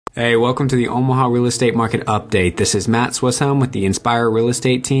Hey, welcome to the Omaha Real Estate Market Update. This is Matt Swisshelm with the Inspire Real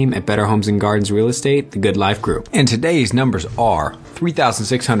Estate team at Better Homes and Gardens Real Estate, the Good Life Group. And today's numbers are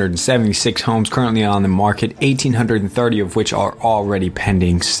 3,676 homes currently on the market, 1,830 of which are already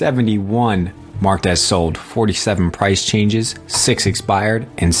pending, 71 marked as sold, 47 price changes, 6 expired,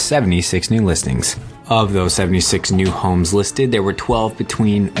 and 76 new listings. Of those 76 new homes listed, there were 12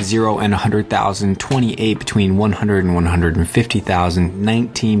 between 0 and 100,000, 28 between 100 and 150,000,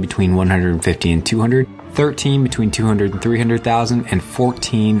 19 between 150 and 200, 13 between 200 and 300,000, and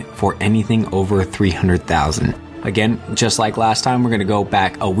 14 for anything over 300,000. Again, just like last time, we're going to go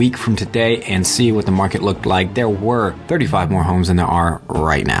back a week from today and see what the market looked like. There were 35 more homes than there are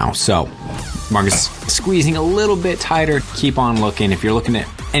right now. So, market's squeezing a little bit tighter. Keep on looking. If you're looking at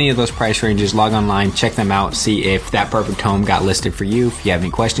any of those price ranges, log online, check them out, see if that perfect home got listed for you. If you have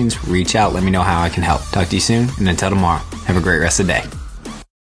any questions, reach out. Let me know how I can help. Talk to you soon, and until tomorrow, have a great rest of the day.